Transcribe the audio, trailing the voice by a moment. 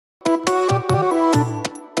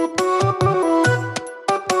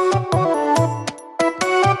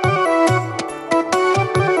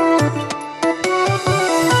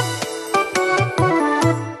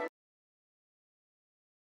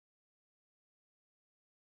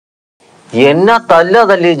എന്നാ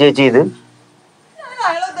തല്ലി ചേച്ചി ഇത്?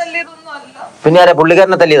 പിന്നെ ആരാ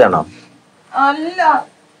പുള്ളിക്കാരനെ തല്ലിയതാണോ? അല്ല,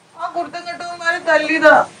 ആ കുർത്തം കെട്ടവന്മാരെ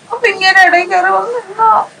തല്ലിയതാ. അപ്പൊ ഇങ്ങനെ ഇടയിൽ കയറി വന്നിരുന്നാ.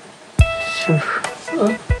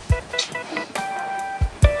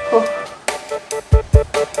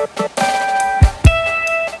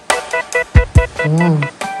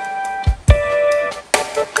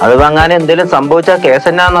 അത് വാങ്ങാൻ എന്തെങ്കിലും സംഭവിച്ച കേസ്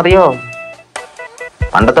എന്നാന്നറിയോ?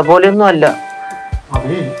 പണ്ടത്തെ പോലെയൊന്നും അല്ല.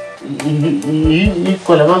 ഈ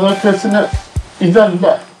കൊലപാതക കേസിന് ഇതല്ല.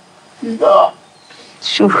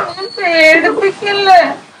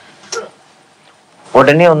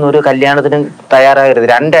 ഉടനെ ഒന്നും ഒരു കല്യാണത്തിന് തയ്യാറാകരുത്.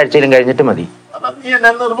 2 ആഴ്ചയിലും കഴിഞ്ഞിട്ട് മതി.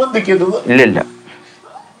 ഇല്ലില്ല.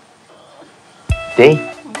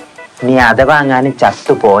 നീ അഥവാ അങ്ങാനും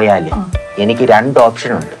ചത്തു പോയാല് എനിക്ക് 2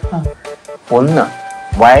 ഓപ്ഷൻ ഉണ്ട്. ഒന്ന്,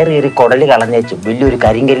 വയറേറി കുടല് കളഞ്ഞേച്ചും വലിയൊരു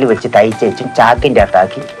കരിങ്കല്ല് വെച്ച് തയ്ച്ചേച്ചും ചാക്കിന്റെ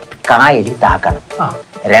അകത്താക്കി കായലി താക്കണം.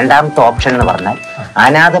 2ാമത്തെ ഓപ്ഷൻ എന്ന് പറഞ്ഞാൽ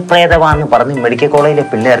അനാഥപ്രേതമാണെന്ന് പറഞ്ഞ് മെഡിക്കൽ കോളേജിലെ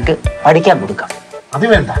പിള്ളേർക്ക് പഠിക്കാൻ കൊടുക്കാം. അത്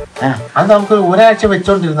വേണ്ട. അത് നമുക്ക് ഒരാഴ്ച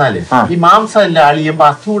വെച്ചോണ്ടിരുന്നാല് ഈ മാംസം എല്ലാം അളിയുമ്പോ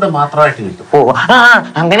അസൂടെ മാത്രമായിട്ട് കിട്ടും.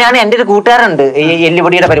 അങ്ങനെയാണ് എന്റെ ഒരു കൂട്ടുകാരുണ്ട്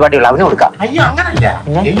എല്ലുപൊടിയുടെ പരിപാടികൾ, അവന് കൊടുക്കാം. അയ്യോ അങ്ങനല്ല,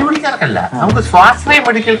 എല്ലുപൊടിക്കാർക്കല്ല, നമുക്ക് സ്വാശ്രയ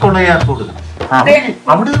മെഡിക്കൽ കോളേജുകാർക്ക് കൊടുക്കാം.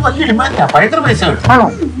 അവിടെ വലിയ ഡിമാൻഡാ, ഭയങ്കര പൈസ കിട്ടും. ആണോ?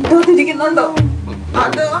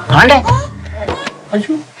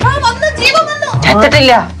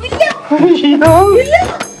 ചത്തിട്ടില്ല,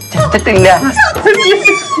 ചത്തിട്ടില്ല.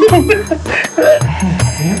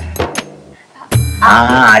 ആ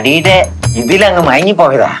അടിയുടെ ഇതിലങ്ങ്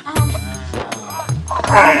മയങ്ങിപ്പോയതാ.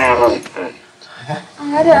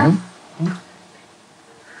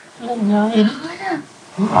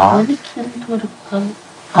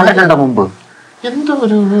 കണ്ടിട്ടുണ്ടോ മുമ്പ്? എന്തോ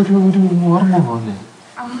ഒരു ഓർമ്മ പോലെ.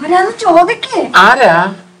 ആരാ?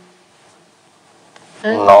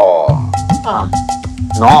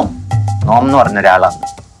 നോം എന്ന് പറഞ്ഞ ഒരാളാണ്.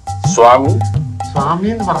 സ്വാമി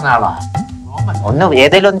എന്ന് പറഞ്ഞ ആളാ? ഒന്ന്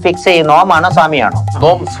ഏതെങ്കിലും ഒന്ന് ഫിക്സ് ചെയ്യും. നോമാണോ സ്വാമിയാണോ?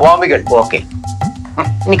 നോം സ്വാമികൾ. ഓക്കെ,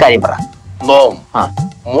 ഇനി കാര്യം പറ. നോം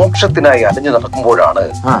മോക്ഷത്തിനായി അലഞ്ഞു നടക്കുമ്പോഴാണ്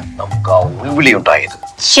നമുക്ക് ആ ഉൾവിളി ഉണ്ടായത്.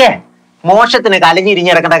 മോക്ഷത്തിന്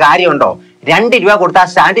കലഞ്ഞിരിഞ്ഞിടക്കേണ്ട കാര്യമുണ്ടോ? 2 രൂപ കൊടുത്താൽ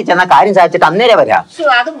സ്റ്റാൻഡിൽ ചെന്ന കാര്യം സാധിച്ചിട്ട് അന്നേരം വരാം.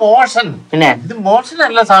 അത് മോഷൻ. പിന്നെ ഇത്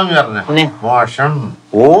മോഷനല്ല സ്വാമി പറഞ്ഞ മോഷൻ.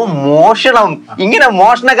 ഓ മോഷണം. ഇങ്ങനെ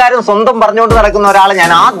മോഷണക്കാരൻ സ്വന്തം പറഞ്ഞുകൊണ്ട് നടക്കുന്ന ഒരാളെ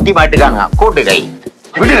ഞാൻ ആദ്യമായിട്ട് കാണുക. കൂട്ടുകൈ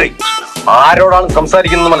വിടുകൈ. ആരോടാണ്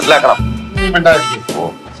സംസാരിക്കുന്നത് മനസ്സിലാക്കണം.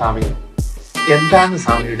 സ്വാമി എന്താണ്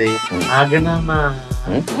സ്വാമിയുടെ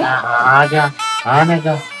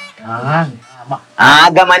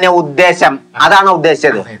ആഗമന ഉദ്ദേശം? അതാണോ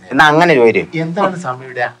ഉദ്ദേശിച്ചത്? എന്നാ അങ്ങനെ ചോദിച്ചു. എന്താണ്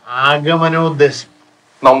സ്വാമിയുടെ ആഗമനോദ്ദേശം?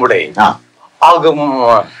 നമ്മുടെ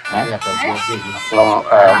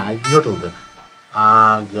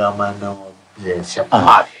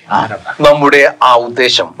നമ്മുടെ ആ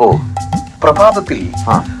ഉദ്ദേശം പ്രഭാതത്തിൽ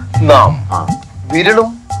നാം വിരലും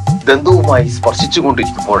ദന്തവുമായി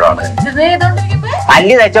സ്പർശിച്ചുകൊണ്ടിരിക്കുമ്പോഴാണ്.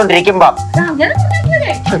 പല്ലി തയ്ച്ചോണ്ടിരിക്കുമ്പോ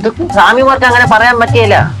സ്വാമിമാർക്ക് അങ്ങനെ പറയാൻ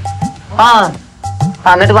പറ്റിയില്ല.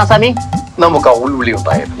 എന്നിട്ട് സ്വാമി നമുക്ക് ആ ഉൾവിളി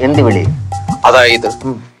ഉണ്ടായത്. എന്ത് വിളി? അതായത്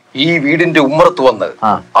ഈ വീടിന്റെ ഉമ്മറത്ത് വന്ന്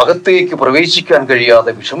അകത്തേക്ക് പ്രവേശിക്കാൻ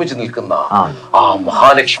കഴിയാതെ വിഷമിച്ചു നിൽക്കുന്ന ആ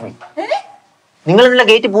മഹാലക്ഷ്മി. നിങ്ങളുള്ള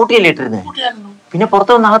ഗേറ്റ് പൂട്ടിയല്ലേ ഇട്ടിരുന്നത്? പിന്നെ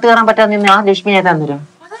പുറത്തു വന്ന് അകത്ത് കയറാൻ പറ്റാതെ നിന്ന് ആ ലക്ഷ്മി ഏതാന്നേരം?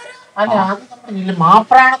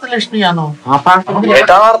 ലക്ഷ്മിയാണോ?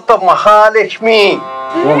 യഥാർത്ഥ മഹാലക്ഷ്മി.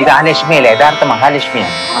 ഇത് ആ ലക്ഷ്മിയല്ലേ? യഥാർത്ഥ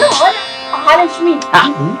മഹാലക്ഷ്മിയാണ്.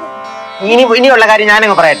 ഇനിയുള്ള കാര്യം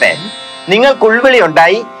ഞാനങ്ങ് പറയട്ടെ. നിങ്ങൾക്ക് ഉൾവിളി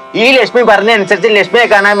ഉണ്ടായി. ഈ ലക്ഷ്മി പറഞ്ഞനുസരിച്ച് ലക്ഷ്മിയെ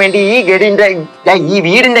കാണാൻ വേണ്ടി ഈ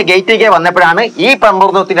വീടിന്റെ ഗേറ്റിലേക്ക് വന്നപ്പോഴാണ് ഈ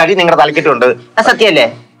പമ്പൂർണത്തിന്റെ അടി നിങ്ങളുടെ തലക്കിട്ടുണ്ട്. സത്യല്ലേ?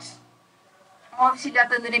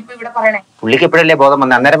 പുള്ളിക്ക് എപ്പോഴല്ലേ ബോധം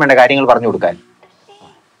വന്നത്? അന്നേരം വേണ്ട കാര്യങ്ങൾ പറഞ്ഞു കൊടുക്കാൻ.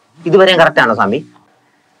 ഇതുവരെയും കറക്റ്റ് ആണോ സ്വാമി?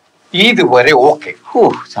 ഇതുവരെ ഓക്കെ.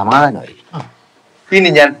 സമാധാനമായി. ഇനി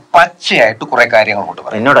ഞാൻ പച്ചയായിട്ട് കുറെ കാര്യങ്ങൾ കൊണ്ട്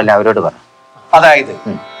പറയാം. എന്നോടല്ല അവരോട് പറ. അതായത്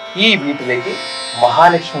ഈ വീട്ടിലേക്ക്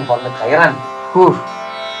മഹാലക്ഷ്മി വന്ന് കയറാൻ,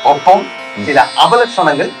 ഒപ്പം ചില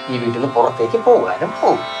അപലക്ഷണങ്ങൾ ഈ വീട്ടിൽ നിന്ന് പുറത്തേക്ക് പോകാനും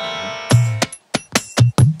പോകും.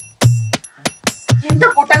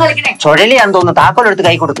 ചുഴലിയാന്ന് തോന്നുന്നു. താക്കോലെടുത്ത്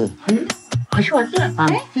കൈ കൊടുക്ക്.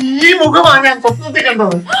 ഈ മുഖമാണ് ഞാൻ സ്വപ്നത്തിൽ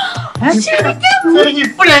കണ്ടത്.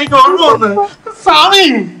 ഇപ്പോഴെനിക്ക് ഓർമ്മ വന്നത്. സ്വാമി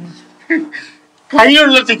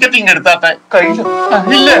കയ്യിലുള്ള ടിക്കറ്റിങ് എടുത്താട്ടെ. കയ്യില്ല,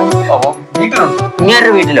 വീട്ടിലുണ്ട്.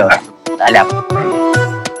 ഇങ്ങേരുടെ വീട്ടിലോ? അല്ല,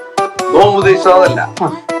 ഉദ്ദേശിച്ചതല്ല,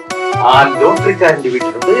 ആ ലോട്ടറിക്കാരന്റെ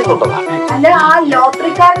വീട്ടിലുണ്ട് എന്നുള്ളതാണ്.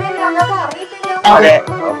 അതെ,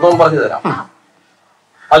 പറഞ്ഞു തരാം.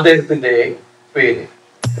 അദ്ദേഹത്തിന്റെ പേര്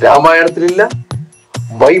രാമായണത്തിലില്ല,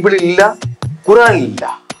 ബൈബിളിലില്ല, ഖുറാനിലില്ല,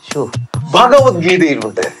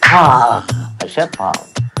 ഭഗവത്ഗീതയിലുണ്ട്. പക്ഷെ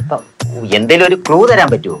എന്തേലും ഒരു ക്ലൂ തരാൻ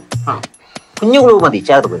പറ്റുമോ? കുഞ്ഞു ക്ലൂ മതി.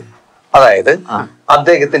 ചേർത്ത് അതായത്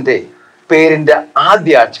അദ്ദേഹത്തിന്റെ പേരിന്റെ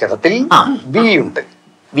ആദ്യ അക്ഷരത്തിൽ വി ഉണ്ട്,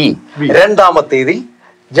 രണ്ടാമത്തേതിൽ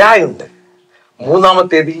ജായുണ്ട്,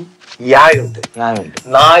 മൂന്നാമത്തേതിൽ യായുണ്ട്,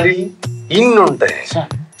 4 ഇന്നുണ്ട്.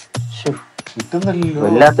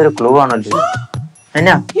 വല്ലാത്തൊരു ക്ലൂ ആണല്ലോ.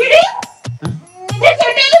 എന്നാ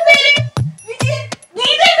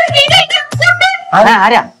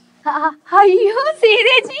ആരാ? അയ്യോ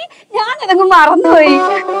സീതേച്ചി, ഞാൻ അതങ്ങ് മറന്നുപോയി.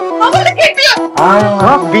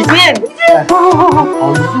 വിജയൻ.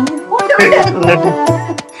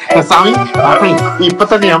 സ്വാമി, ഇപ്പൊ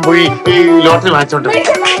തന്നെ ഞാൻ പോയി ഈ ലോട്ടറി വാങ്ങിച്ചോണ്ട്.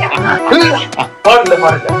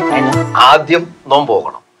 ആദ്യം നോമ്പ്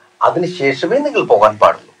പോകണം, അതിനുശേഷമേ നിങ്ങൾ പോകാൻ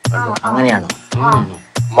പാടുള്ളൂ. അങ്ങനെയാണോ?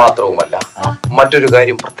 മാത്രവുമല്ല, മറ്റൊരു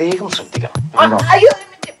കാര്യം പ്രത്യേകം ശ്രദ്ധിക്കണം.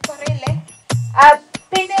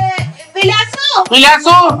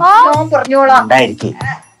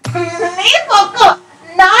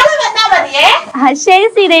 ശരി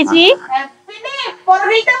സീതേച്ചി.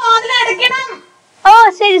 ഓ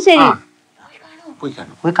ശരി ശരി.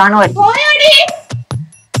 പോയി കാണുമായിരിക്കും.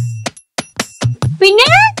 പിന്നെ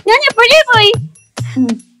ഞാൻ എപ്പോഴേ പോയി.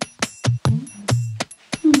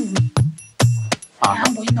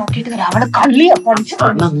 നോക്കിട്ട് വരാം. അവള് കള്ളിയാ പഠിച്ചു.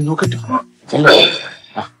 നോക്കട്ടെ.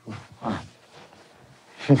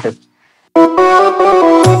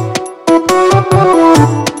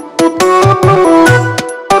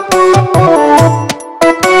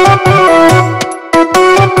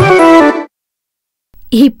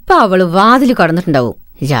 ഇപ്പൊ അവള് വാതില് കടന്നിട്ടുണ്ടാവും,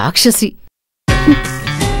 രാക്ഷസി.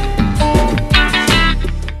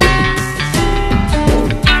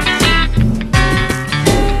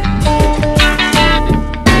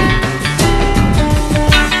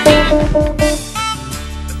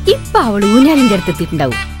 ഇപ്പൊ അവള് ഊഞ്ഞാലിന്റെ അടുത്ത്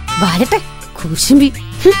എത്തിയിട്ടുണ്ടാവും. വരട്ടെ കുശുമ്പി.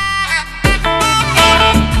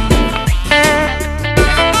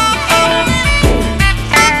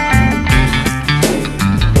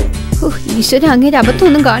 ഈശ്വര, അങ്ങേരെ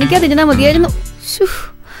അബദ്ധമൊന്നും കാണിക്കാതിരുന്നാ മതിയായിരുന്നു.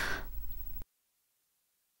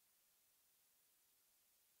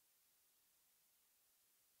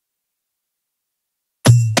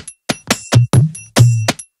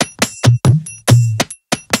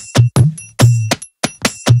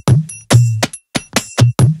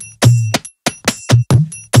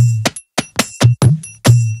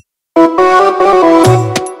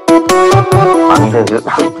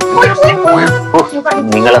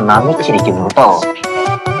 നിങ്ങളെ നമിച്ചിരിക്കുന്നു കേട്ടോ.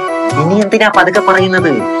 ഇനി എന്തിനാ പതുക്കെ പറയുന്നത്?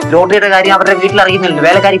 ലോട്ടറിയുടെ കാര്യം അവരുടെ വീട്ടിൽ അറിയുന്നില്ല,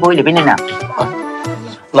 വേലക്കാരി പോയില്ലേ, പിന്നെന്നാ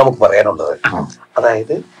നമുക്ക് പറയാനുള്ളത്?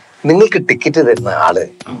 അതായത് നിങ്ങൾക്ക് ടിക്കറ്റ് തരുന്ന ആള്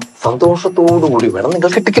സന്തോഷത്തോടുകൂടി വേണം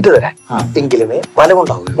നിങ്ങൾക്ക് ടിക്കറ്റ് തരാൻ, എങ്കിലുമേ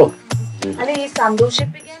ഫലമുണ്ടാവുകയുള്ളൂ.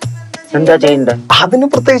 എന്താ ചെയ്യണ്ടേ? അതിന്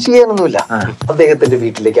പ്രത്യേകിച്ച് ചെയ്യാനൊന്നുമില്ല. അദ്ദേഹത്തിന്റെ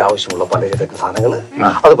വീട്ടിലേക്ക് ആവശ്യമുള്ള പലചരക്ക് സാധനങ്ങള്,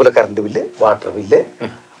 അതുപോലെ കറണ്ട് ബില്ല്, വാട്ടർ ബില്ല്,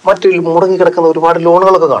 മറ്റു മുടങ്ങി കിടക്കുന്ന ഒരുപാട്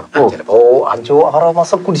ലോണുകളൊക്കെ കാണും. ചിലപ്പോ 5-6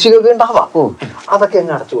 മാസം കുടിശ്ശികയൊക്കെ ഉണ്ടാവാം. അതൊക്കെ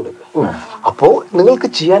അങ്ങ് അടച്ചു കൊടുക്കുക. അപ്പോ നിങ്ങൾക്ക്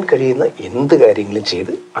ചെയ്യാൻ കഴിയുന്ന എന്ത് കാര്യങ്ങളും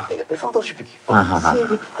ചെയ്ത് അദ്ദേഹത്തെ സന്തോഷിപ്പിക്കും.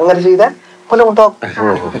 അങ്ങനെ ചെയ്താൽ ഫലമുണ്ടാവും.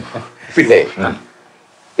 പിന്നെ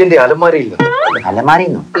എന്റെ അലമാരയിൽ നിന്ന്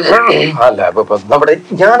അല്ല, നമ്മുടെ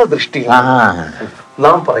ജ്ഞാനദൃഷ്ടിയിൽ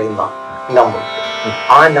നാം പറയുന്ന നമ്പർ,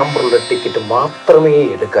 ആ നമ്പറുള്ള ടിക്കറ്റ് മാത്രമേ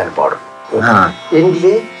എടുക്കാൻ പാടുള്ളൂ.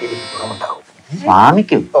 എങ്കിലേ എനിക്ക് ഗുണമുണ്ടാകും.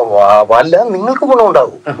 സ്വാമിക്കും വല്ല നിങ്ങൾക്ക്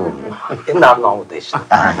ഗുണമുണ്ടാകും എന്നാണ് നാം ഉദ്ദേശിച്ചത്.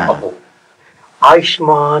 അപ്പോ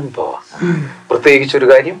ആയുഷ്മാൻ ഭവ. പ്രത്യേകിച്ചൊരു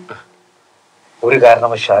കാര്യം, ഒരു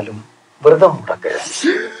കാരണവശാലും വ്രതം മുടക്കരുത്.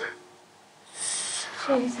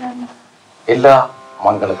 എല്ലാ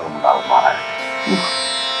മംഗളങ്ങളും ഉണ്ടാകുമാറാകട്ടെ.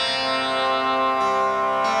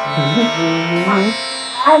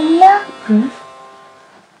 അല്ല,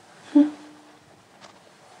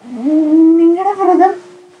 നിങ്ങളുടെ വ്രതം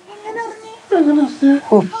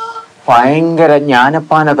ഭയങ്കര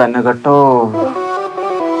ജ്ഞാനപ്പാന തന്നെ കേട്ടോ.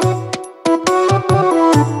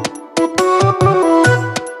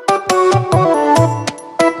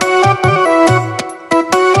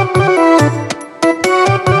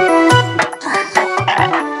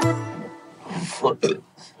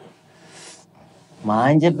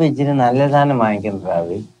 മാഞ്ചപ്പ ഇച്ചിരി നല്ല സാധനം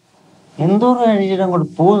വാങ്ങിക്കുന്നത്. എന്തോരം കഴിച്ചിട്ട് അങ്ങോട്ട്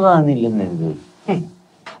പൂതാന്നില്ലെന്നത്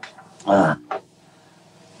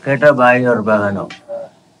കേട്ടോ. ഭാര്യ ഉറപ്പാകാനോ?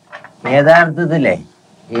 യഥാർത്ഥത്തിലേ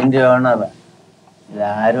ഇതിന്റെ ഓണർ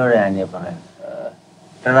ഇതാരോടെ ഞാൻ പറയാം.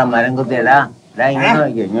 മരം കുത്തിയടാ, ഇങ്ങോട്ട്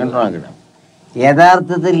നോക്കിയോ, ഇങ്ങോട്ട് നോക്കിടാം.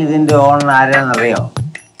 യഥാർത്ഥത്തിൽ ഇതിന്റെ ഓണർ ആരാന്നറിയോ?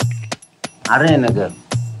 അറിയോ നിനക്ക്?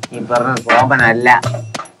 ഈ പറഞ്ഞ സോമനല്ല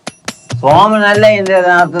ഇതിന്റെ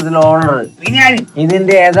യഥാർത്ഥത്തിൽ ഓണർ.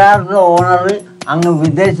 ഇതിന്റെ യഥാർത്ഥ ഓണർ അങ്ങ്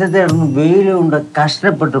വിദേശത്ത് ഇടുന്ന വെയിലുണ്ട്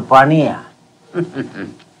കഷ്ടപ്പെട്ട് പണിയാ.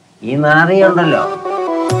 ഈ നാറിയുണ്ടല്ലോ,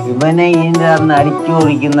 ഇവനെ ഇതിന്റെ അന്ന്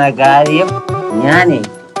അടിച്ചോടിക്കുന്ന കാര്യം ഞാനേ.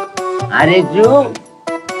 അരച്ചു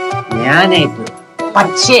ഞാനേറ്റു.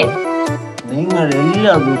 പക്ഷേ നിങ്ങൾ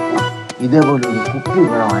എല്ലാ ദിവസവും ഇതേപോലെ ഒരു കുപ്പി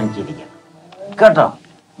ഇവിടെ വാങ്ങിച്ചിരിക്കണം കേട്ടോ.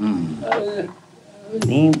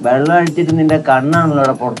 നീ വെള്ളം അടിച്ചിട്ട് നിന്റെ കണ്ണാണല്ലോ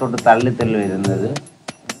അവിടെ പുറത്തോട്ട് തള്ളിത്തള്ളി വരുന്നത്.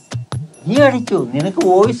 നീ അടിച്ചു, നിനക്ക്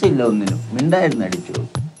വോയിസ് ഇല്ല ഒന്നിനും, മിണ്ടായിരുന്നു അടിച്ചു.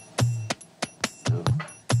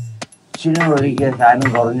 ഇച്ചിരി ഒഴിക്കുക, സാധനം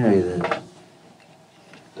കുറഞ്ഞു പോയത്.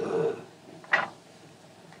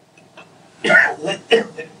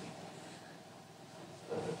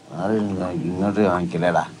 അത് ഇങ്ങോട്ട്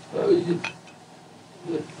കാണിക്കില്ലടാ.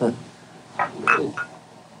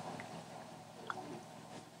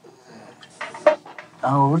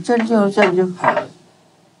 ഒഴിച്ചടിച്ചു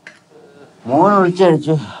മോൻ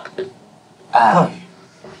ഒഴിച്ചടിച്ചു.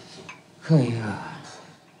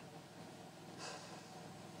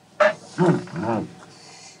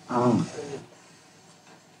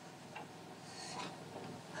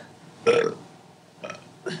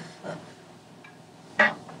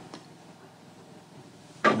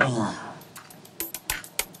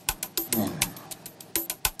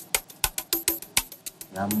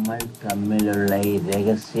 നമ്മൾ തമ്മിലുള്ള ഈ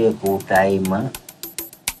രഹസ്യ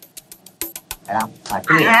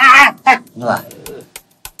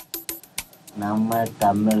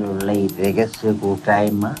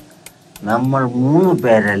കൂട്ടായ്മ നമ്മൾ 3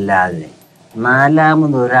 പേരല്ലാതെ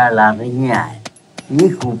 4ാമതൊരാൾ അറിഞ്ഞാൽ ഈ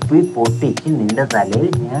കുപ്പി പൊട്ടിച്ച് നിന്റെ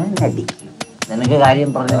തലയിൽ ഞാൻ അടിക്കും. നിനക്ക്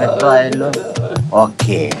കാര്യം പറഞ്ഞ് വ്യക്തമായല്ലോ?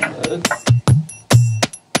 ഓക്കേ.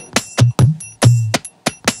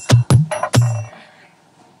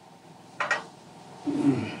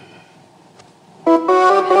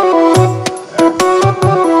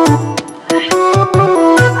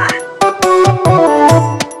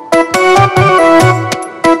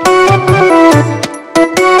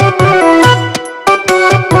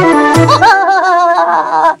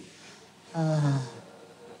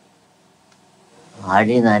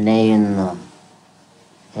 അടി നനയുന്നു,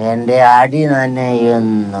 എന്റെ അടി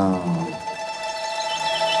നനയുന്നു.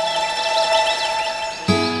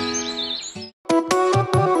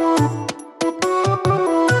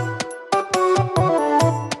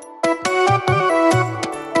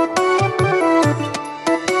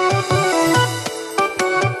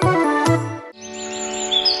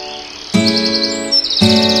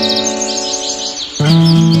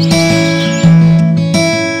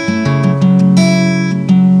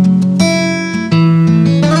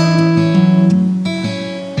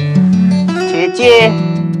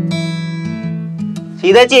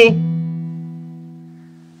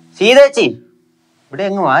 സീതേച്ചി ഇവിടെ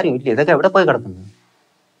എങ്ങും ആരും ഇല്ല. ഇതൊക്കെ എവിടെ പോയി കിടക്കുന്നു?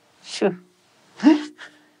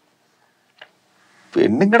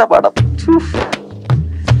 പെണ്ണുങ്ങടെ പടം.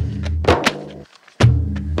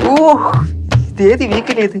 ഇതേത്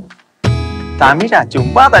വീക്കിലേത്? തമിഴാ?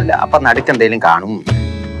 ചുമ്മാതല്ല. അപ്പൊ നടുക്കെന്തേലും കാണും.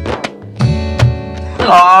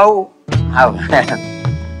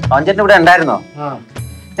 പഞ്ചേട്ടൻ ഇവിടെ ഉണ്ടായിരുന്നോ?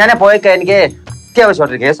 ഞാനെ പോയേക്ക, എനിക്ക്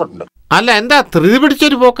അത്യാവശ്യമായിട്ടൊരു കേസുണ്ട്. അല്ല, എന്താ ധൃതി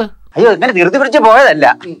പിടിച്ചൊരു പോക്ക്? അയ്യോ, ഇങ്ങനെ ധൃതി പിടിച്ച് പോയതല്ല.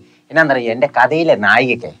 എന്നാന്നറിയോ, എന്റെ കഥയിലെ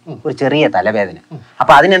നായികയ്ക്ക് ഒരു ചെറിയ തലവേദന.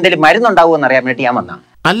 അപ്പൊ അതിനെന്തെങ്കിലും മരുന്നുണ്ടാവുമെന്ന് അറിയാൻ വേണ്ടി ഞാൻ വന്നാ.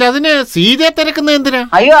 അല്ല, അതിന് സീതയെ തിരക്കുന്നത് എന്തിനാ?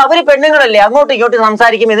 അയ്യോ, അവര് പെണ്ണുങ്ങളല്ലേ, അങ്ങോട്ടും ഇങ്ങോട്ടും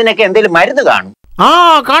സംസാരിക്കും. ഇതിനൊക്കെ എന്തെങ്കിലും മരുന്ന് കാണും. ആ,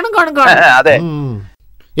 കാണും. അതെ.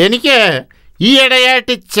 എനിക്ക് ഈ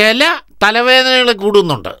ഇടയായിട്ട് ചില തലവേദനകൾ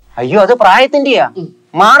കൂടുന്നുണ്ട്. അയ്യോ, അത് പ്രായത്തിന്റെയാ,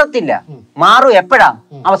 മാറത്തില്ല. മാറും എപ്പോഴാ?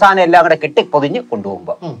 അവസാനം എല്ലാം കൂടെ കെട്ടി പൊതിഞ്ഞ്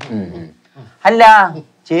കൊണ്ടുപോകുമ്പോ. അല്ല,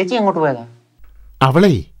 ചേച്ചി എങ്ങോട്ട് പോയതാ?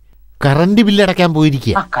 അവളെ കറണ്ട് ബില്ല് അടയ്ക്കാൻ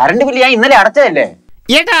പോയിരിക്കുക. കറണ്ട് ബില്ല് ഞാൻ ഇന്നലെ അടച്ചതല്ലേ.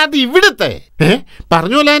 ഏട്ടാ, അത് ഇവിടുത്തെ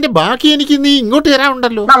പറഞ്ഞോല. അതിന്റെ ബാക്കി എനിക്ക് നീ ഇങ്ങോട്ട്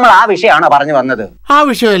തരാറുണ്ടല്ലോ. നമ്മൾ ആ വിഷയമാണോ പറഞ്ഞു വന്നത്? ആ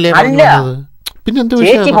വിഷയമല്ലേ? അല്ല, പിന്നെന്ത്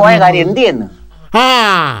ചേച്ചി പോയ കാര്യം എന്ത് ചെയ്യുന്നു? ആ,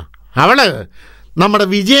 അവള് നമ്മുടെ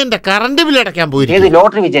വിജയന്റെ കറണ്ട് ബില്ല് അടയ്ക്കാൻ പോയിരിക്കും.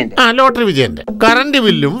 ലോട്ടറി വിജയന്റെ? ആ, ലോട്ടറി വിജയന്റെ കറണ്ട്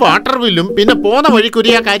ബില്ലും വാട്ടർ ബില്ലും പിന്നെ പോന്ന വഴിക്കൊരു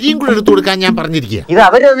കരിയും കൂടെ എടുത്തു കൊടുക്കാൻ ഞാൻ പറഞ്ഞിരിക്കുക. ഇത്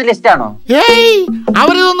അവരൊന്നും ലിസ്റ്റാണോ? ഏയ്,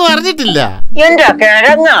 അവരിതൊന്നും അറിഞ്ഞിട്ടില്ല. എന്റെ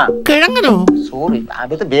കിഴങ്ങനോ? സോറി,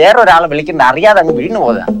 അത് വേറൊരാളെ വിളിക്കണ്ട, അറിയാതെ അങ്ങ് വീണു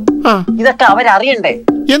പോതാ. ഇതൊക്കെ അവരറിയണ്ടേ?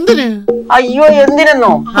 എന്തിന്? അയ്യോ,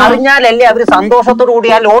 എന്തിനെന്നോ? അറിഞ്ഞാലല്ലേ അവര് സന്തോഷത്തോടു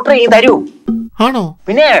കൂടി ആ ലോട്ടറി തരൂ. ആണോ?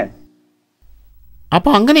 പിന്നെ അപ്പൊ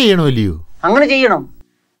അങ്ങനെ ചെയ്യണോ? അല്ലയോ? അങ്ങനെ ചെയ്യണം.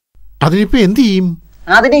 അതിനിപ്പോ എന്ത് ചെയ്യും?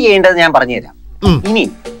 അതിന് ചെയ്യേണ്ടത് ഞാൻ പറഞ്ഞുതരാം. ഇനി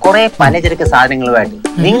കുറെ പലചരക്ക് സാധനങ്ങളുമായിട്ട്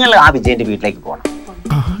നിങ്ങൾ ആ വിജയന്റെ വീട്ടിലേക്ക് പോകണം.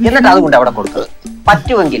 എന്നിട്ട് അതുകൊണ്ട് അവിടെ കൊടുത്തത്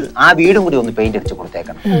പറ്റുമെങ്കിൽ ആ വീടും കൂടി ഒന്ന് പെയിന്റ് അടിച്ച്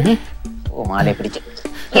കൊടുത്തേക്കണം. ഓ, മാലയെ പിടിച്ച്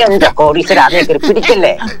എന്താ കോടീശ്വര, അതേ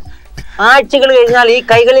പിടിക്കല്ലേ. ആഴ്ചകൾ കഴിഞ്ഞാൽ ഈ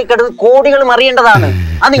കൈകളിൽ കിടന്ന് കോടികൾ മറിയേണ്ടതാണ്.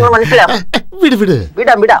 അത് നിങ്ങൾ മനസ്സിലാവും.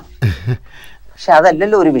 വിടാം. പക്ഷെ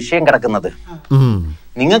അതല്ലല്ലോ ഒരു വിഷയം കിടക്കുന്നത്.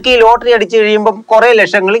 നിങ്ങൾക്ക് ഈ ലോട്ടറി അടിച്ചു കഴിയുമ്പം കുറെ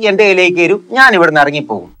ലക്ഷങ്ങൾ എന്റെ കയ്യിലേക്ക് വരും, ഞാൻ ഇവിടുന്ന്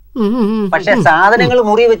ഇറങ്ങിപ്പോകും. പക്ഷെ സാധനങ്ങൾ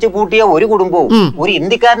മുറി വെച്ച് പൂട്ടിയ ഒരു കുടുംബവും ഒരു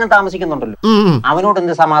ഇന്ത്യക്കാരനും താമസിക്കുന്നുണ്ടല്ലോ. അവനോട്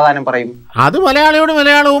എന്ത് സമാധാനം പറയും? അത് മലയാളിയോട്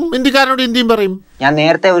മലയാളവും ഇന്ത്യക്കാരനോട് ഹിന്ദിയും പറയും. ഞാൻ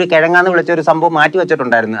നേരത്തെ ഒരു കിഴങ്ങാന്ന് വിളിച്ച ഒരു സംഭവം മാറ്റി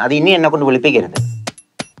വെച്ചിട്ടുണ്ടായിരുന്നു. അത് ഇനി എന്നെ കൊണ്ട് വിളിപ്പിക്കരുത്.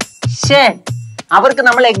 ശേ, അവർക്ക്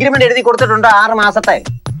നമ്മൾ എഗ്രിമെന്റ് എഴുതി കൊടുത്തിട്ടുണ്ട് 6 മാസത്തെ.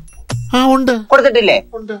 ഉണ്ട്, കൊടുത്തിട്ടില്ലേ?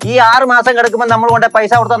 ഈ 6 മാസം കിടക്കുമ്പോ നമ്മൾ കൊണ്ട്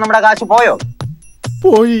പൈസ കൊടുത്താൽ നമ്മുടെ കാശ് പോയോ?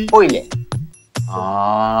 പോയില്ലേ?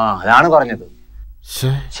 അതാണ് പറഞ്ഞത്.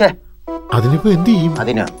 അതിനിപ്പോ എന്ത് ചെയ്യും?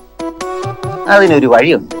 അതിനൊരു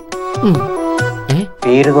വഴിയുണ്ട്.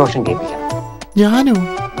 പേരുദോഷം കേൾപ്പിക്കണം. ഞാനോ?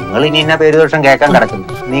 നിങ്ങൾ ഇനി എന്നെ പേരുദോഷം കേൾക്കാൻ കിടക്കുന്നു.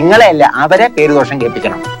 നിങ്ങളെ അല്ല, അവരെ പേരുദോഷം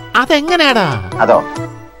കേൾപ്പിക്കണം. അതെങ്ങനെയാടാ? അതോ,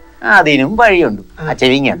 അതിനും വഴിയുണ്ട്. ആ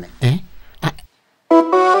ചെവിങ്ങ തന്നെ.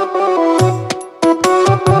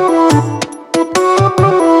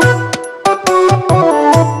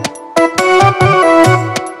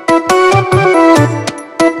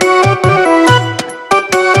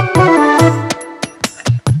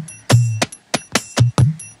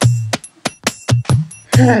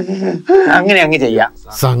 അങ്ങനെ അങ്ങ് ചെയ്യാം.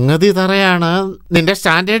 സംഗതി തറയാണ്. നിന്റെ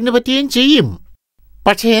സ്റ്റാൻഡേർഡിന് പറ്റിയും ചെയ്യും.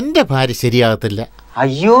 പക്ഷെ എന്റെ ഭാര്യ ശരിയാകത്തില്ല.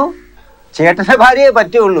 അയ്യോ, ചേട്ടന്റെ ഭാര്യയെ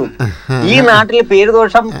പറ്റുള്ളൂ. ഈ നാട്ടിൽ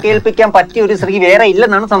പേരുദോഷം കേൾപ്പിക്കാൻ പറ്റിയ ഒരു സ്ത്രീ വേറെ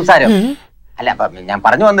ഇല്ലെന്നാണ് സംസാരം. അല്ല, ഞാൻ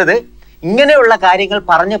പറഞ്ഞു വന്നത്, ഇങ്ങനെയുള്ള കാര്യങ്ങൾ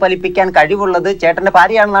പറഞ്ഞു ഫലിപ്പിക്കാൻ കഴിവുള്ളത് ചേട്ടന്റെ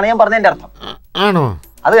ഭാര്യയാണെന്നാണ് ഞാൻ പറഞ്ഞതിന്റെ അർത്ഥം. ആണോ?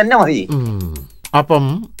 അത് തന്നെ മതി. അപ്പം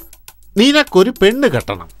നിനക്കൊരു പെണ്ണ്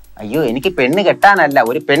കെട്ടണം. അയ്യോ, എനിക്ക് പെണ്ണ് കെട്ടാനല്ല,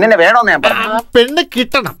 ഒരു പെണ്ണിനെ വേണോന്ന് ഞാൻ പറഞ്ഞു. പെണ്ണ്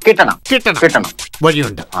കിട്ടണം. കിട്ടണം കിട്ടണം കിട്ടണം.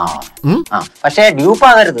 വഴിയുണ്ട്. പക്ഷേ ഡ്യൂപ്പ്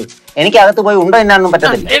ആകരുത്. എനിക്ക് അകത്ത് പോയി ഉണ്ടോ എന്നാന്നും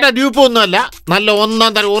പറ്റത്തില്ല. എടാ, ഡ്യൂപ്പ് ഒന്നുമല്ല, നല്ല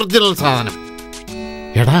ഒന്നാം തരം ഒറിജിനൽ സാധനം.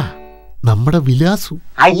 എടാ, നമ്മുടെ വിലാസു.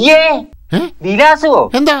 അയ്യേ, വിലാസുവോ?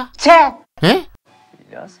 എന്താ?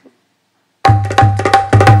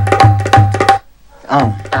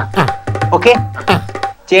 ഓക്കെ,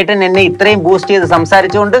 ചേട്ടൻ എന്നെ ഇത്രയും ബൂസ്റ്റ് ചെയ്ത്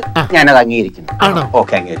സംസാരിച്ചുകൊണ്ട് ഞാനത് അംഗീകരിക്കുന്നു.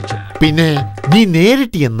 ഓക്കെ, അംഗീകരിച്ചു. പിന്നെ നീ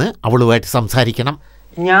നേരിട്ട് എന്ന് അവളുമായിട്ട് സംസാരിക്കണം.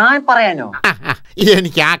 ഞാൻ പറയാനോ?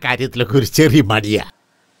 എനിക്ക് ആ കാര്യത്തിലൊക്കെ ഒരു ചെറിയ മടിയാ.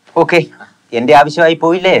 ഓക്കെ, എന്റെ ആവശ്യമായി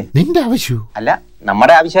പോയില്ലേ? നിന്റെ ആവശ്യം അല്ല,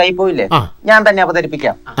 നമ്മുടെ ആവശ്യമായി പോയില്ലേ? ഞാൻ തന്നെ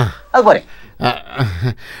അവതരിപ്പിക്കാം. അതുപോലെ.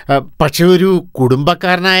 പക്ഷെ ഒരു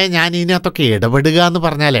കുടുംബക്കാരനായ ഞാൻ ഇതിനകത്തൊക്കെ ഇടപെടുക എന്ന്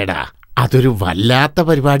പറഞ്ഞാലേടാ, അതൊരു വല്ലാത്ത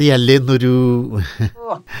പരിപാടിയല്ലേന്നൊരു.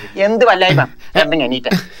 എന്ത് വല്ലായ്മ?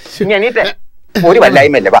 ഒരു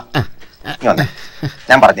വല്ലായ്മല്ലേ? വാ,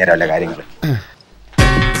 ഞാൻ പറഞ്ഞുതരാം എല്ലാ കാര്യങ്ങളും.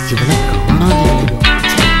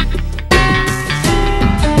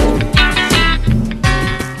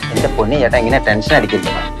 എന്റെ പൊന്നി ചേട്ടാ, ഇങ്ങനെ ടെൻഷൻ അടിക്കില്ല.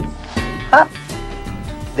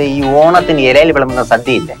 ഈ ഓണത്തിന് ഇലയിൽ വിളമ്പുന്ന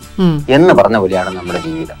സദ്യയില്ലേ എന്ന് പറഞ്ഞ പോലെയാണ് നമ്മുടെ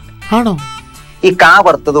ജീവിതം. ആണോ? ഈ കാ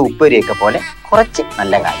വറുത്തത് ഉപ്പേരിയൊക്കെ പോലെ കുറച്ച്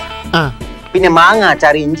നല്ല കാലം, പിന്നെ മാങ്ങ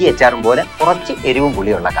അച്ചാർ ഇഞ്ചി അച്ചാറും പോലെ കുറച്ച് എരിവും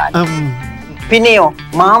പുളിയുള്ള കാലം, പിന്നെയോ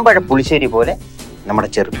മാമ്പഴ പുളിശ്ശേരി പോലെ നമ്മുടെ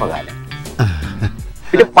ചെറുപ്പകാലം,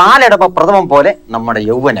 പിന്നെ പാലടപ്പ പ്രഥമം പോലെ നമ്മുടെ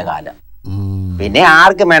യൗവനകാലം, പിന്നെ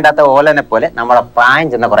ആർക്കും വേണ്ടാത്ത ഓലനെ പോലെ നമ്മുടെ പ്രായം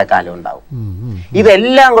ചെന്ന കുറെ കാലം ഉണ്ടാവും.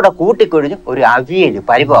 ഇതെല്ലാം കൂടെ കൂട്ടിക്കൊഴിഞ്ഞ് ഒരു അവിയല്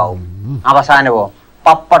പരിവാവും. അവസാനമോ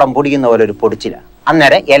പപ്പടം പൊടിക്കുന്ന പോലെ ഒരു പൊടിച്ചില.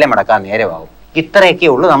 അന്നേരം ഇല മടക്കാൻ നേരമാവും. ഇത്രയൊക്കെ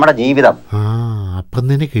ഉള്ളൂ നമ്മുടെ ജീവിതം. അപ്പൊ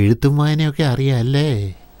നിനക്ക് എഴുത്തും വായനയൊക്കെ അറിയാല്ലേ?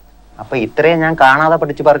 അപ്പൊ ഇത്രയും ഞാൻ കാണാതെ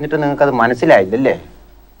പഠിച്ചു പറഞ്ഞിട്ട് നിങ്ങൾക്ക് അത് മനസ്സിലായില്ലല്ലേ?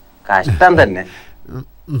 കഷ്ടം തന്നെ.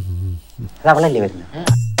 അത് അവളല്ലേ വരുന്നത്?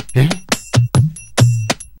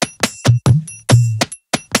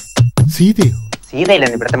 സീതയോ? സീതയില്ല,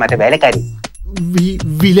 ഇവിടുത്തെ മറ്റേ വേലക്കാരി.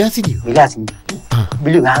 വിലാസിനിയോ? വിലാസിനി.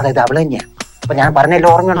 അതായത് അവള് തന്നെയാ. അപ്പൊ ഞാൻ പറഞ്ഞല്ലോ,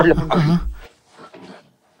 ഓർമ്മയുണ്ടല്ലോ.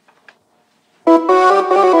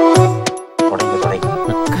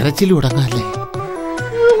 കരച്ചിൽ തുടങ്ങാല്ലേ?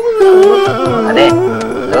 അതെ,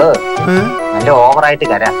 നല്ല ഓവറായിട്ട്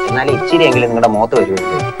കര, എന്നാലും ഇച്ചിരിയെങ്കിലും നിങ്ങളുടെ മുഖത്ത് വരുമല്ലോ.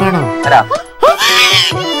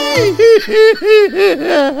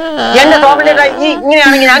 എന്റെ തോമലേട്ടാ, ഈ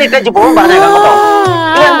ഇങ്ങനെയാണെങ്കിൽ ഞാൻ ഇട്ടു പോകും. പറഞ്ഞേക്കാം കേട്ടോ.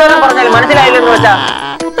 എന്തോരം പറഞ്ഞാലും മനസ്സിലായില്ലെന്ന് വെച്ചാ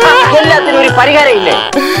എല്ലാത്തിനും ഒരു പരിഹാരം ഇല്ലേ?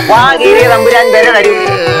 വാ കീറിയ തമ്പുരാൻ വിര തരും.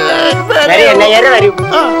 വരെയല്ല, എര തരും.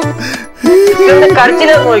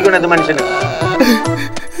 കരച്ചിലെന്ന് നോക്കണത് മനുഷ്യന്.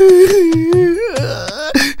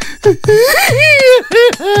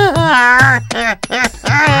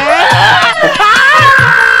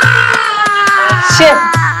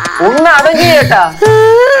 ഒന്ന് അടങ്ങി കേട്ടാ.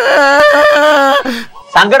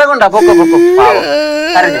 സങ്കടം കൊണ്ടാ. പൊക്കോ പൊക്കോ.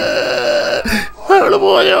 കരഞ്ഞു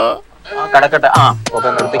പോയോ? കടക്കട്ടെ. ഒക്കെ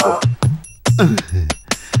നിർത്തിക്കോ.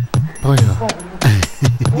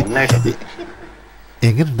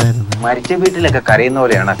 മരിച്ച വീട്ടിലൊക്കെ കരയുന്ന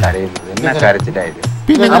പോലെയാണ് കരയുന്നത്. എന്നാ കരച്ചിലായത്?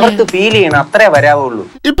 അവർക്ക് ഫീൽ ചെയ്യണം, അത്രേ വരാവുള്ളൂ.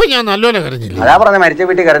 ഇപ്പൊ ഞാൻ നല്ലോലെ കരഞ്ഞില്ല. അതാ പറഞ്ഞ മരിച്ച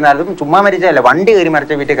വീട്ടിൽ കരഞ്ഞാലും ചുമ്മാ മരിച്ചല്ല, വണ്ടി കയറി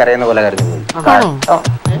മരിച്ച വീട്ടിൽ കരയുന്ന പോലെ കരഞ്ഞു പോയി.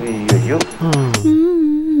 അയ്യോ.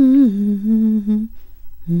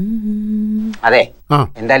 അതെ,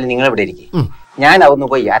 എന്തായാലും നിങ്ങൾ ഇവിടെ ഇരിക്കും. ഞാൻ ഒന്ന്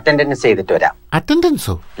പോയി അറ്റൻഡൻസ് ചെയ്തിട്ട് വരാം.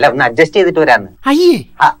 അറ്റൻഡൻസോ? അല്ല, ഒന്ന് അഡ്ജസ്റ്റ് ചെയ്തിട്ട് വരാന്ന്. അയ്യേ,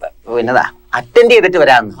 പിന്നതാ അറ്റൻഡ് ചെയ്തിട്ട്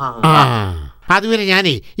വരാന്ന്. അതുവരെ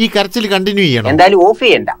ഞാനേ ഈ കരച്ചിൽ കണ്ടിന്യൂ ചെയ്യണം. എന്തായാലും ഓഫ്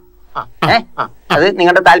ചെയ്യണ്ട. അത്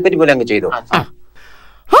നിങ്ങളുടെ താല്പര്യം പോലെ അങ്ങ് ചെയ്തു.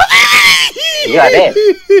 അയ്യോ അതെ,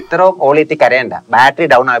 ഇത്ര ഓളിയെത്തി കരയണ്ട, ബാറ്ററി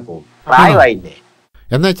ഡൗൺ ആയി പോകും. പ്രായമായില്ലേ?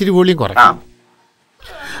 എന്നാ ഇച്ചിരി വോളിയം കുറയ്ക്കാം.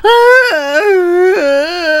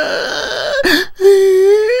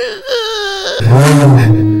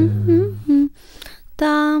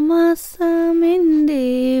 താമസമെന്തേ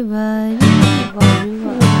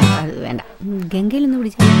അത് വേണ്ട, ഗംഗയിലൊന്ന്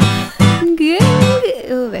പിടിച്ചാൽ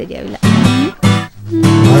വരിയാവില്ല.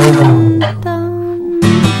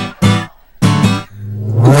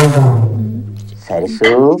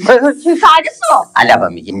 അല്ല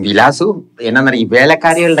വിലാസു എന്നാ ഈ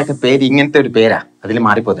വേലക്കാരികളുടെ ഒക്കെ പേര് ഇങ്ങനത്തെ ഒരു പേരാ. അതിൽ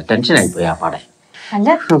മാറിപ്പോതെ ടെൻഷനായി പോയി ആ പാടെ.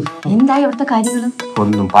 എന്തായി അവിടുത്തെ കാര്യങ്ങള്?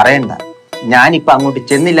 ഒന്നും പറയണ്ട. ഞാനിപ്പൊ അങ്ങോട്ട്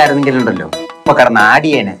ചെന്നില്ലായിരുന്നെങ്കിലുണ്ടല്ലോ ഇപ്പൊ കിടന്ന്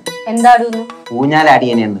ആടിയേനെ. എന്താടുന്നു?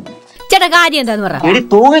 ഊഞ്ഞാലാടിയേനെന്ന്. ചേട്ടാ കാര്യം എന്താന്ന് പറ. എടി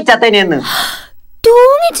തൂങ്ങിച്ചത്തേനെന്ന്.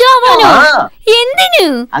 എന്തിനു?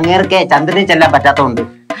 അങ്ങേർക്കെ ചന്ദ്രനെ ചെല്ലാൻ പറ്റാത്തോണ്ട്.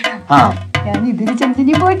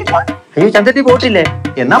 അയ്യോ ചന്ദ്രന് പോയിട്ടില്ലേ?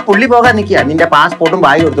 എന്നാ പുള്ളി പോകാൻ നിൽക്കുക. നിന്റെ പാസ്പോർട്ടും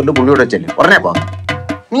ബാഗ് കൊടുത്തോണ്ട് പുള്ളിയോടെ ചെല്ലും. ഉടനെ പോ.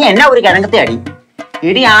 നീ എന്നാ ഒരു കിണക്കത്തെ അടി.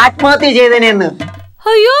 ഇടി ആത്മഹത്യ ചെയ്തേനെന്ന്.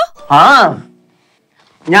 അയ്യോ ആ,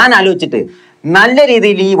 ഞാൻ ആലോചിച്ചിട്ട് നല്ല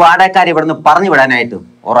രീതിയിൽ ഈ വാടകക്കാരെ ഇവിടുന്ന് പറഞ്ഞു വിടാനായിട്ട്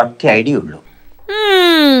ഒരൊറ്റ ഐഡിയ ഉള്ളൂ.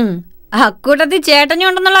 അക്കൂട്ടത്തിൽ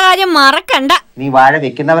ചേട്ടനുണ്ടെന്നുള്ള കാര്യം മറക്കണ്ട. നീ വാഴ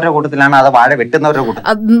വെക്കുന്നവരുടെ കൂട്ടത്തിലാണ് അതോ വാഴ വെട്ടുന്നവരുടെ കൂട്ടത്തിൽ?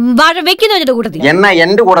 വാഴ വെക്കുന്നവരുടെ കൂട്ടത്തിൽ. എന്നാ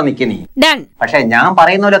എന്റെ കൂടെ നിക്ക് നീ. പക്ഷെ ഞാൻ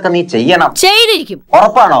പറയുന്നവരൊക്കെ നീ ചെയ്യണം. ചെയ്തിരിക്കും.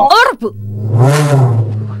 ഉറപ്പാണോ? ഉറപ്പ്.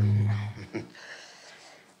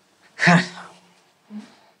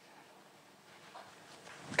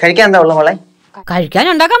 കഴിക്കാൻ എന്താ ഉള്ള മോളെ? കഴിക്കാൻ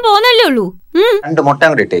ഉണ്ടാക്കാൻ പോകുന്നല്ലേ ഉള്ളൂ. 2 മുട്ട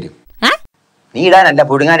കൂടി ഇട്ടേരും. നീ ഇടാനല്ല,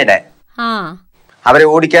 പുഴുങ്ങാനിടാൻ. അവരെ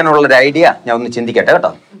ഓടിക്കാനുള്ളൊരു ഐഡിയ ഞാൻ ഒന്ന് ചിന്തിക്കട്ടെ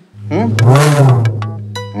കേട്ടോ.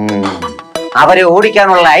 അവരെ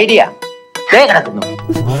ഓടിക്കാനുള്ള ഐഡിയ കിടക്കുന്നു.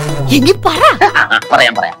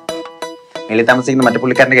 പറയാം. മേളിൽ താമസിക്കുന്ന മറ്റു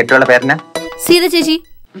പുള്ളിക്കാരന്റെ കെട്ടുള്ള പേരനാ? സീത ചേച്ചി.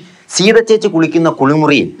 സീത ചേച്ചി കുളിക്കുന്ന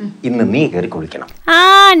കുളിമുറിയിൽ ഇന്ന് നീ കയറി കുളിക്കണം.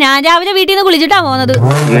 ഞാൻ രാവിലെ വീട്ടിൽ നിന്ന് കുളിച്ചിട്ടാ പോകുന്നത്.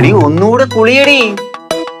 എടി ഒന്നുകൂടെ കുളിയടി.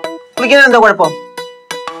 കുളിക്കുന്നത് എന്താ കുഴപ്പം?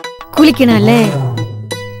 കുളിക്കണല്ലേ?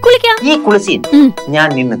 കുളിക്കാം. ഈ കുളിസീൻ ഞാൻ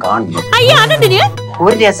നിന്ന് കാണുന്നു.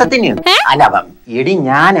 ഒരു രസത്തിന്. അല്ല എടി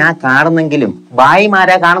ഞാൻ ആ കാണുന്നെങ്കിലും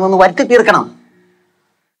ഭായിമാരാ കാണുന്നെന്ന് വരുത്തി തീർക്കണം.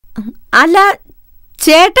 അല്ല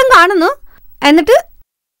ചേട്ടൻ കാണുന്നു എന്നിട്ട്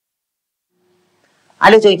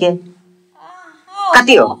ആലോചിക്കേ.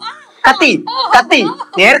 കത്തിയോ? കത്തി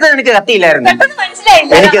നേരത്തെ നിനക്ക് കത്തിയില്ലായിരുന്നു.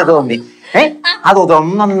 എനിക്ക് തോന്നി. അത്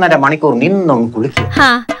 1.5 മണിക്കൂർ നിന്നും കുളിക്കുക.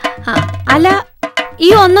 അല്ല ഈ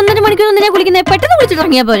 1.5 മണിക്കൂർ എന്തിനാ കുളിക്കുന്നേ? പെട്ടെന്ന് കുളിച്ചിട്ട്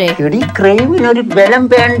ഇറങ്ങിയാ പോരെ? എടി ക്രൈമിനൊരു ബലം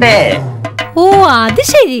വേണ്ടേ? ഓ അത്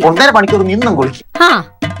ശരി. 1.5 മണിക്കൂർ നിന്നും കുളിക്കും.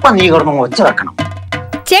 അപ്പൊ നീ കിടന്നു ഒച്ച വെക്കണം.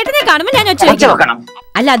 ചേട്ടനെ കാണുമ്പോ ഞാൻ ഒച്ച വെക്കണം.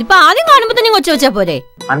 അല്ല അതിപ്പോ ആദ്യം കാണുമ്പോ തന്നെ ഒച്ച വെച്ചാ പോരെ?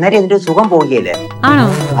 അന്നേരം ഇതിന്റെ സുഖം പോവുകയല്ലേ? ആണോ?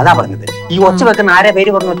 അതാ പറഞ്ഞത്. ഈ ഒച്ച വെക്കുന്ന ആരെ പേര്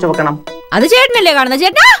പറഞ്ഞു ഒച്ച വെക്കണം? അത് ചേട്ടനല്ലേ കാണുന്നത്?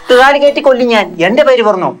 ചേട്ടാ കാല് കയറ്റി കൊല്ലി ഞാൻ. എന്റെ പേര്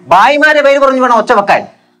പറഞ്ഞു, ഭായിമാരെ പേര് പറഞ്ഞു വേണം ഒച്ച വെക്കാൻ.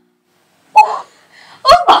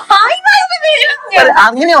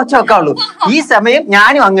 അങ്ങനെ ഒച്ച വെക്കാവുള്ളൂ. ഈ സമയം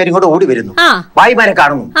ഞാനും അങ്ങേരും കൂടെ ഓടി വരുന്നു. ഭായിമാരെ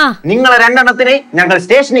കാണുന്നു. നിങ്ങളെ 2 എണ്ണത്തിനെ ഞങ്ങൾ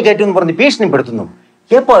സ്റ്റേഷനിൽ കയറ്റുമെന്ന് പറഞ്ഞ് ഭീഷണിപ്പെടുത്തുന്നു.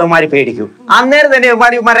 എപ്പോ അവന്മാര് പേടിക്കും. അന്നേരം തന്നെ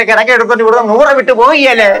അവന്മാരെ കിടക്കെടുത്തോണ്ട് ഇവിടെ 100 വിട്ട്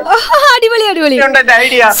പോയല്ലേ.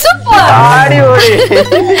 ഐഡിയ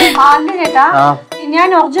ഞാൻ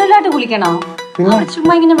ഒറിജിനലായിട്ട് കുളിക്കണോ?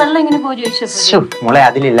 ചുമ്മാ ഇങ്ങനെ വെള്ളം ഇങ്ങനെ പോയി. മോളെ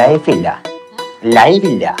അതില് ലൈഫില്ല.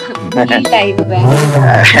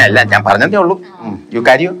 അല്ല ഞാൻ പറഞ്ഞതേ ഉള്ളൂ. യു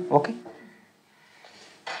കാര്യോ? ഓക്കെ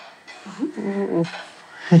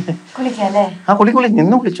കുളി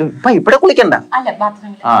നിന്ന് കുളിച്ചു. ഇപ്പൊ ഇവിടെ കുളിക്കണ്ട.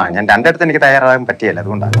 ഞാൻ 2 ഇടത്ത് എനിക്ക് തയ്യാറാകാൻ പറ്റിയല്ല,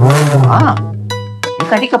 അതുകൊണ്ടാണ്. നീ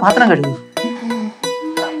കഴിക്ക, പാത്രം കഴുകു.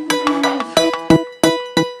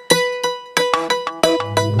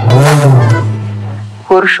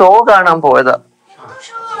 ഒരു ഷോ കാണാൻ പോയതാ.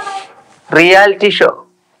 Reality show.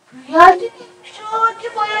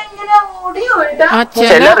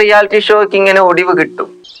 ചില റിയാലിറ്റി ഷോക്ക് ഇങ്ങനെ ഒടിവ് കിട്ടും.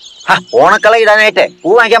 ഓണക്കള ഇടാനായിട്ട് പൂ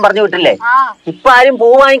വാങ്ങിക്കാൻ പറഞ്ഞു വിട്ടില്ലേ? ഇപ്പൊ ആരും പൂ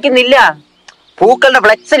വാങ്ങിക്കുന്നില്ല. പൂക്കളുടെ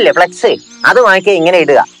ഫ്ലെക്സ് ഇല്ലേ, ഫ്ലെക്സ്, അത് വാങ്ങിക്കാൻ ഇങ്ങനെ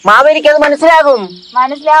ഇടുക. മാവേലിക്ക് അത് മനസ്സിലാകും.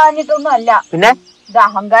 മനസ്സിലാവാഞ്ഞിട്ടൊന്നും അല്ല, പിന്നെ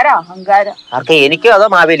അഹങ്കാരം. ആർക്കെ? എനിക്കോ അതോ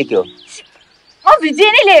മാവേലിക്കോ?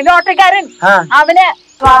 വിജയനില്ലേ ലോട്ടറിക്കാരൻ, അവന്.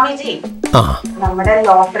 സ്വാമിജി, നമ്മുടെ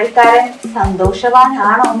ലോട്ടറിക്കാരൻ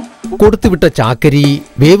സന്തോഷവാനാണോ? കൊടുത്തുവിട്ട ചാക്കരി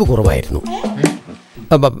വേവ് കുറവായിരുന്നു.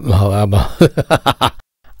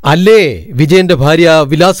 അല്ലേ വിജയന്റെ ഭാര്യ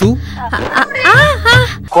വിലാസു?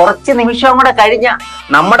 കുറച്ച് നിമിഷം കൂടെ കഴിഞ്ഞ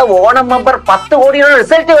നമ്മുടെ ഓണം ബമ്പർ 10 കോടിയുടെ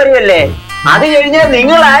റിസൾട്ട് വരുമല്ലേ? അത് കഴിഞ്ഞാൽ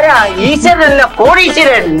നിങ്ങൾ ആരാ? ഈശ്വരനല്ല,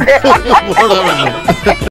 കോടീശ്വരൻ.